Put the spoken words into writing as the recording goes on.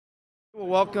Well,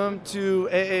 welcome to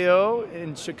AAO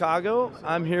in Chicago.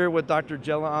 I'm here with Dr.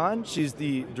 Jella An. She's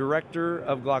the director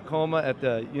of glaucoma at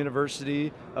the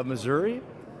University of Missouri.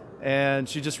 And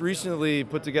she just recently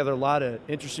put together a lot of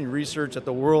interesting research at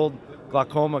the World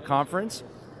Glaucoma Conference.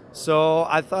 So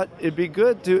I thought it'd be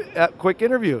good to a quick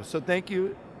interview. So thank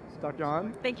you, Dr.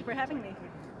 An. Thank you for having me.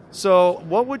 So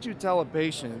what would you tell a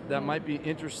patient that might be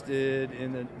interested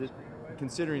in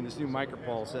considering this new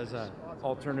MicroPulse as an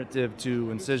alternative to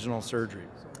incisional surgery?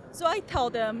 So I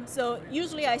tell them,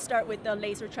 usually I start with the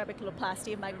laser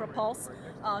trabeculoplasty MicroPulse.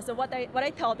 So what I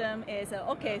tell them is,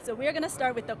 okay, so we're going to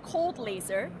start with the cold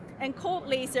laser. And cold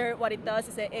laser, what it does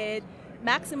is that it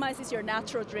maximizes your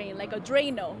natural drain, like a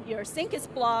Drano. Your sink is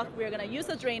blocked, we're going to use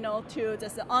a Drano to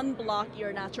just unblock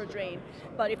your natural drain.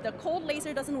 But if the cold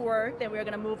laser doesn't work, then we're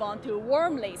going to move on to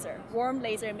warm laser. Warm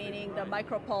laser meaning the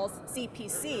MicroPulse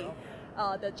CPC,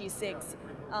 the G6.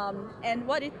 And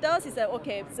what it does is that,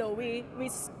 okay, so we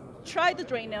try the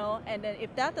Drano, and then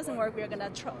if that doesn't work, we're going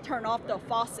to turn off the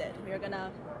faucet. We're going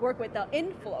to work with the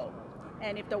inflow.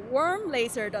 And if the warm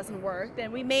laser doesn't work,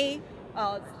 then we may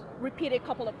repeat it a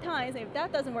couple of times. And if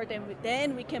that doesn't work,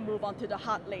 then we can move on to the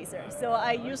hot laser. So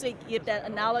I usually give that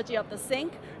analogy of the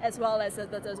sink as well as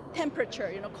the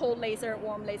temperature, cold laser,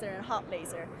 warm laser, and hot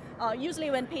laser.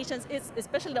 Usually when patients,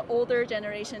 especially the older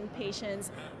generation patients,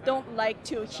 don't like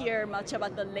to hear much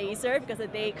about the laser because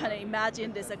they kind of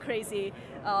imagine this crazy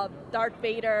Darth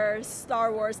Vader,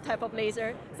 Star Wars type of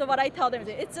laser. So what I tell them is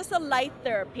it's just a light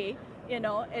therapy.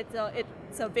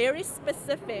 It's a very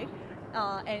specific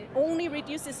and only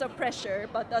reduces the pressure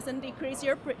but doesn't decrease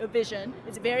your vision.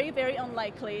 It's very, very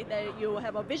unlikely that you will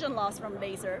have a vision loss from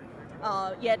laser,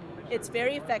 yet it's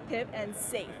very effective and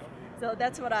safe. So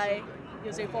that's what I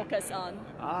usually focus on.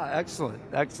 Excellent,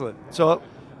 excellent. So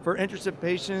for interested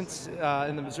patients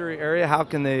in the Missouri area, how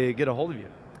can they get a hold of you?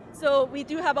 So we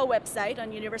do have a website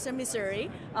on University of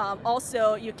Missouri.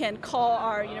 Also, you can call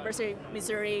our University of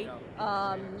Missouri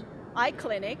eye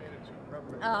clinic.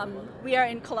 We are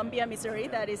in Columbia, Missouri.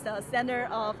 That is the center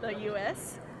of the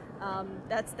U.S.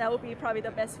 That would be probably the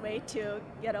best way to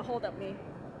get a hold of me.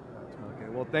 Okay.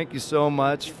 Well, thank you so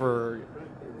much for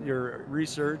your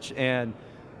research. And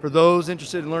for those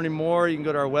interested in learning more, you can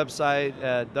go to our website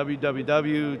at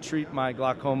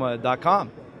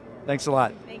www.treatmyglaucoma.com. Thanks a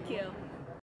lot. Thank you.